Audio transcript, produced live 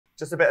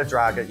Just a bit of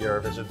drag at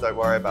Eurovision, don't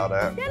worry about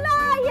it. You're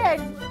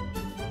lying!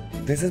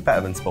 This is better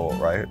than sport,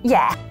 right?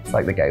 Yeah. It's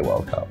like the gay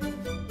World Cup.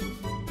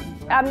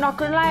 I'm not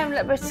gonna lie, I'm a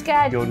little bit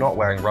scared. You're not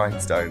wearing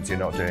rhinestones, you're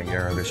not doing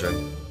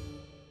Eurovision.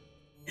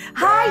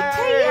 Hi,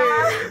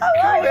 Tia!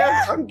 How are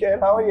you? I'm good,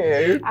 how are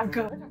you? I'm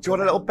good. Do you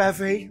want a little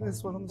bevy?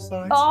 This one on the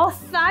side. Oh,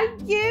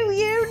 thank you,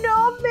 you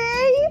know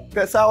me.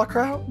 Bit of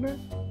sauerkraut? No?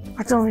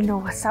 I don't really know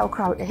what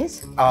sauerkraut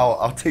is. Oh,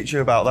 I'll teach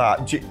you about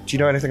that. Do you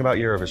know anything about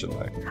Eurovision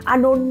though? I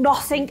know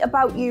nothing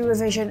about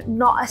Eurovision,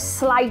 not a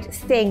slight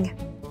thing.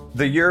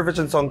 The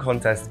Eurovision Song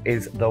Contest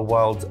is the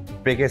world's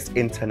biggest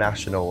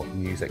international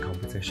music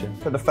competition.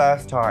 For the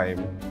first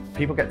time,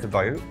 people get to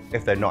vote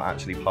if they're not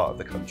actually part of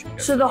the country.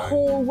 So the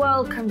whole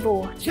world can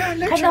vote? Yeah,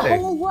 literally. Can the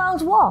whole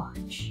world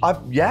watch?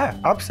 Yeah,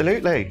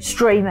 absolutely.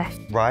 Stream it.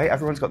 Right,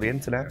 everyone's got the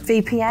internet.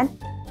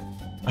 VPN?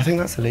 I think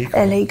that's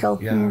illegal. Illegal.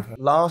 Yeah.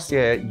 Last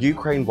year,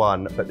 Ukraine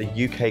won, but the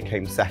UK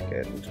came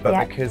second.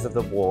 But because of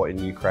the war in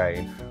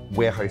Ukraine,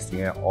 we're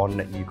hosting it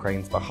on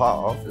Ukraine's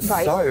behalf.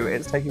 Right. So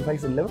it's taking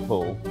place in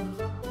Liverpool.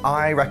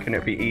 I reckon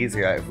it'd be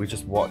easier if we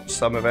just watch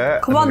some of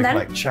it. Come on then.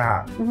 then. We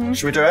can, like, chat.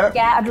 Should we do it?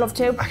 Yeah, I'd love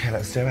to. Okay,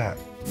 let's do it.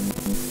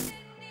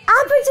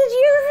 Albert did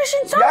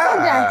Eurovision Song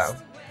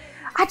Contest?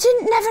 I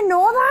didn't never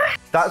know that.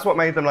 That's what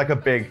made them like a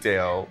big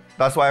deal.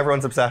 That's why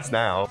everyone's obsessed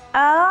now.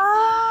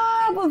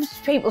 Well,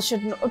 people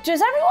should know.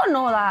 Does everyone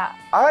know that?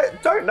 I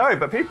don't know,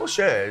 but people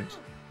should.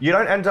 You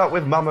don't end up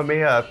with Mamma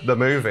Mia, the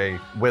movie,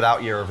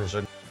 without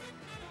Eurovision.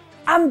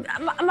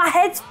 My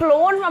head's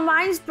blown, my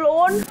mind's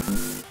blown.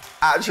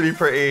 Actually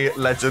pretty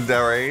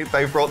legendary.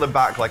 They've brought them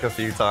back like a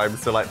few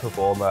times to like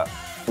perform at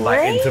like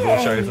interval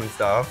shows and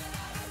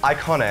stuff.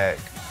 Iconic.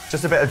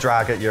 Just a bit of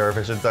drag at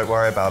Eurovision, don't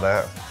worry about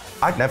it.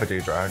 I'd never do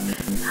drag.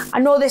 I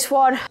know this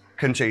one.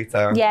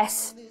 Conchita.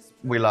 Yes.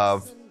 We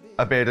love.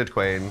 A bearded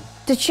queen.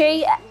 Did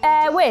she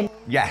win?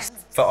 Yes,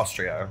 for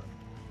Austria.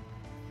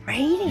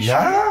 Really?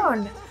 Yeah.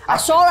 Sharon? I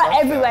saw her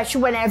everywhere. She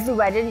went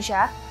everywhere, didn't she?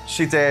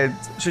 She did.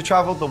 She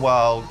travelled the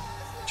world.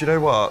 Do you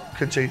know what?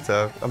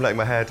 Conchita, I'm letting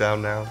my hair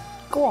down now.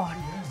 Go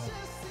on.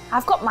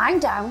 I've got mine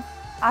down.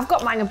 I've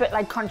got mine a bit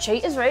like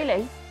Conchita's,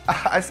 really.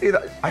 I see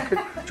that. Do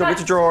you want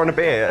me to draw on a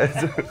beard?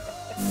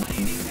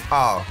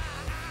 Oh,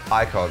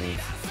 icons.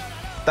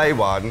 They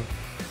won.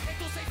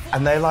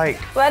 And they like...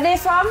 Where are they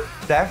from?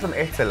 They're from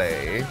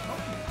Italy.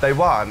 They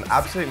won,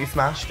 absolutely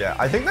smashed it.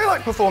 I think they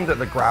like performed at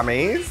the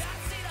Grammys.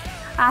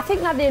 I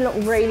think that they look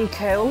really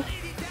cool.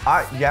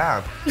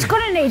 Yeah. He's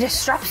gonna need a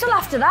strepsil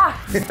after that.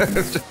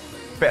 It's just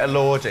a bit of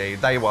Lordy,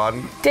 they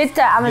won. Did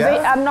that?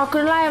 I'm not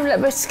gonna lie, I'm a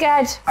little bit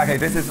scared. Okay,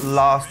 this is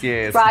last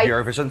year's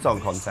Eurovision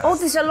Song Contest. Oh,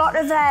 there's a lot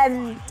of,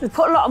 we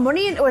put a lot of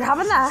money into it,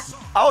 haven't there?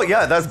 Oh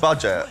yeah, there's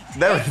budget.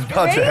 There is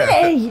budget.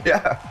 Really?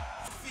 Yeah.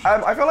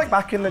 I feel like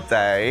back in the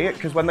day,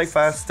 because when they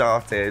first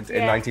started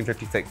in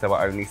 1956, there were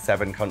only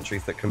 7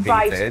 countries that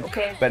competed. Right,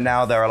 okay. But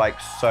now there are like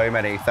so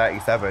many,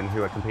 37,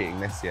 who are competing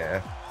this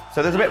year.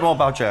 So there's a bit more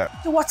budget.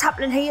 So what's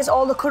happening here is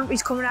all the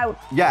countries coming out.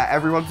 Yeah,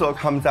 everyone sort of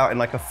comes out in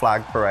like a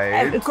flag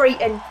parade.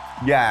 Greeting.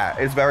 Yeah,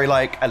 it's very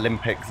like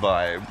Olympics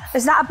vibe.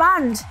 Is that a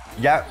band?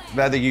 Yeah,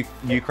 they're the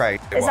Ukraine.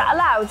 Is that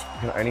allowed?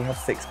 You can only have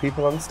 6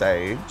 people on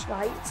stage.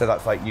 Right. So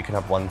that's like, you can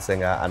have 1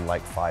 singer and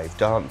like 5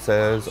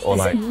 dancers or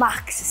Is it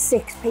max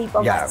 6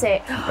 people, that's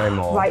it? No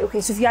more. Right, okay,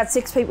 so if you had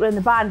 6 people in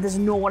the band, there's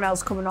no one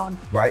else coming on.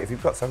 Right, if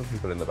you've got 7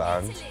 people in the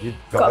band, you've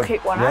got to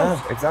kick one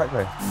out. Yeah,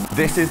 exactly.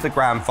 This is the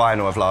grand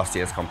final of last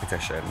year's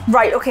competition.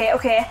 Right,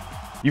 okay.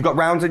 You've got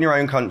rounds in your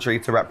own country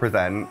to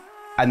represent,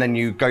 and then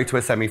you go to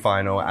a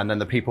semi-final, and then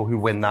the people who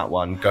win that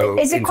one go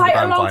Is it into quite the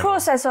a grand long final.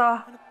 process,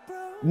 or?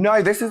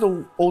 No, this is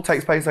all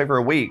takes place over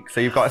a week.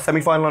 So you've got a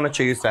semi-final on a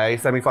Tuesday,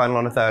 semi-final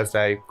on a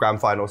Thursday, grand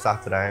final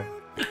Saturday.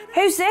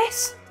 Who's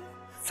this?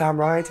 Sam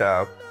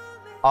Ryder,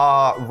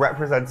 our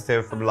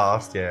representative from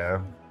last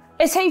year.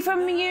 Is he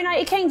from the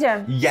United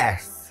Kingdom?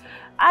 Yes.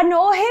 I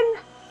know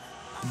him.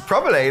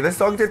 Probably, the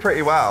song did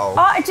pretty well.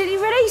 Oh, did he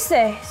release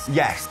this?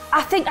 Yes.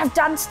 I think I've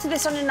danced to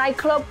this on a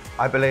nightclub.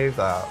 I believe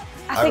that.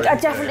 I think I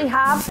definitely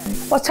have.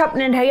 What's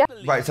happening here?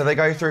 Right, so they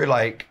go through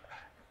like,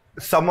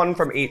 someone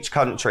from each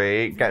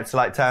country gets to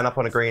like turn up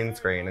on a green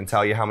screen and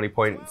tell you how many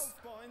points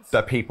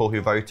the people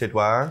who voted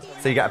were.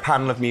 So you get a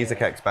panel of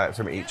music experts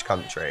from each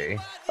country.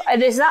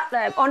 And is that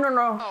them? Oh,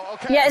 no.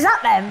 Yeah, is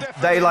that them?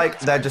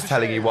 They're just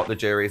telling you what the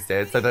juries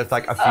did. So there's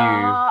like a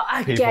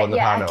few people on the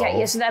panel. I get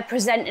you. So they're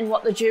presenting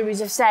what the juries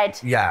have said.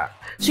 Yeah.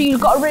 So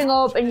you've got to ring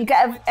up and you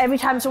get, every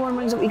time someone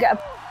rings up, you get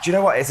a... Do you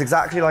know what? It's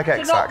exactly like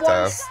X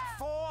Factor.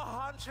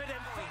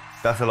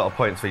 That's a lot of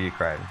points for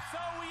Ukraine.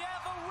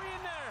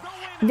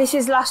 This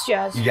is last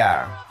year's?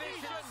 Yeah.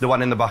 The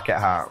one in the bucket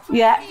hat.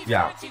 Yeah.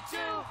 Yeah.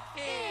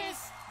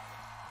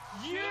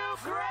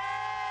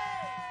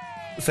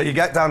 So you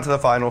get down to the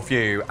final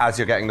few as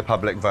you're getting the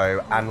public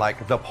vote, and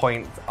like the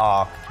points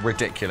are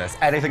ridiculous.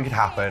 Anything could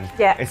happen.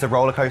 Yeah. It's a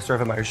roller coaster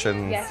of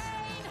emotions. Yes.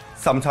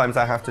 Sometimes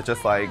I have to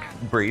just like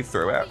breathe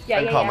through it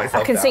and calm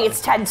myself I can see down.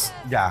 it's tense.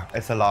 Yeah,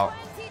 it's a lot.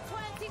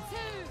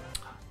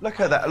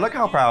 Look at that. Look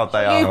how proud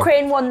they are.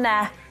 Ukraine won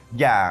there.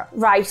 Yeah.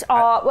 Right.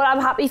 Oh, well,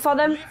 I'm happy for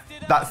them.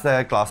 That's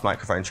the glass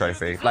microphone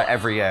trophy, like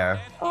every year.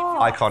 Oh.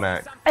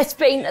 Iconic.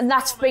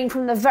 That's been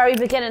from the very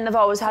beginning. They've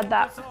always had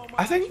that.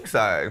 I think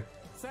so.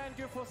 Thank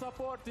you for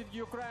supporting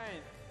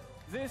Ukraine.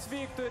 This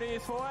victory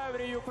is for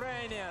every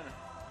Ukrainian.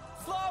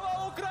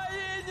 Slava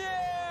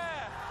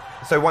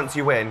Ukraini! So once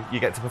you win, you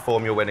get to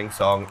perform your winning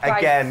song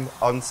again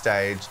on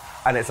stage,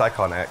 and it's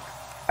iconic.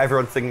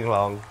 Everyone's singing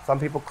along. Some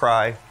people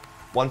cry.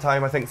 One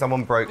time, I think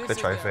someone broke the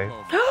trophy.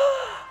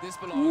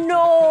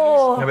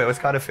 No! No, but it was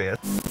kind of fierce.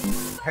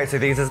 Okay, so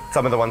these are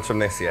some of the ones from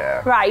this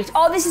year. Right.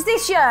 Oh, this is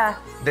this year.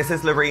 This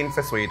is Loreen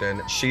for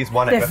Sweden. She's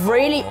won it They've before.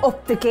 really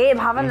upped the game,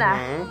 haven't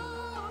they?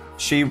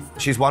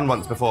 She's won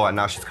once before, and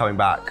now she's coming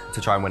back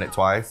to try and win it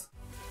twice.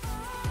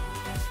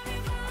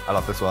 I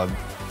love this one.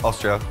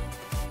 Austria.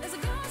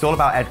 It's all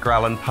about Edgar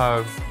Allan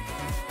Poe.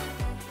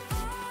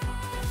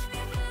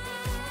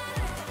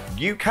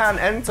 You can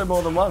enter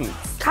more than once.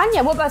 Can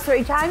you? What about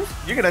 3 times?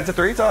 You can enter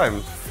 3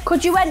 times.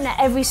 Could you enter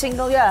every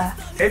single year?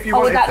 If you or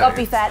wanted would that to. not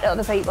be fair to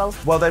other people?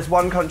 Well, there's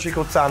one country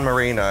called San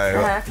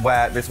Marino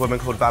where this woman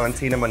called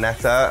Valentina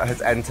Moneta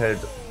has entered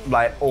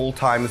like all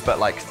times but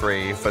like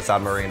 3 for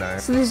San Marino.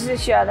 So this is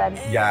this year then?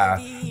 Yeah,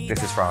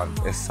 this is France.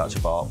 It's such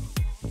a bop.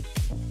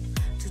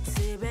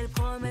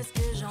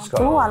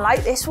 Oh, I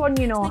like this one,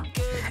 you know.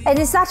 And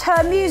is that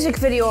her music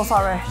video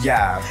for it?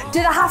 Yeah.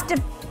 Did I have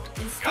to...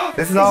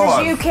 This is our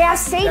one. This is UK. I've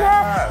seen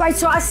her. Right,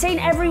 so I've seen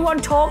everyone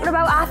talking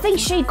about her. I think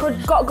she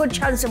got a good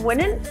chance of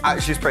winning.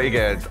 She's pretty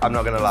good, I'm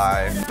not gonna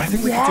lie. I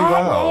think we could do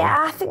well. Yeah,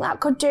 I think that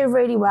could do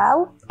really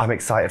well. I'm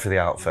excited for the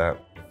outfit.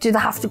 Do they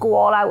have to go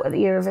all out at the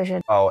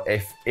Eurovision? Oh,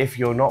 if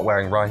you're not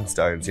wearing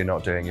rhinestones, you're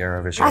not doing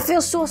Eurovision. I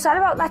feel so sad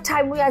about that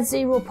time we had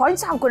 0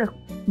 points. I'm going to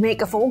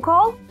make a phone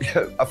call.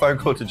 A phone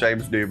call to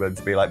James Newman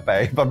to be like,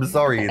 babe, I'm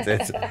sorry you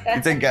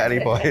didn't get any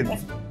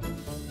points.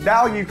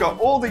 Now you've got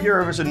all the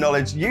Eurovision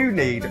knowledge you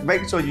need.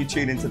 Make sure you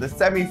tune into the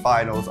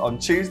semi-finals on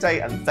Tuesday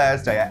and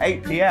Thursday at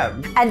 8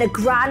 p.m. And the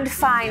grand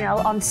final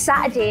on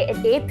Saturday at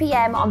 8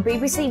 p.m. on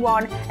BBC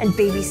One and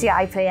BBC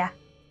iPlayer.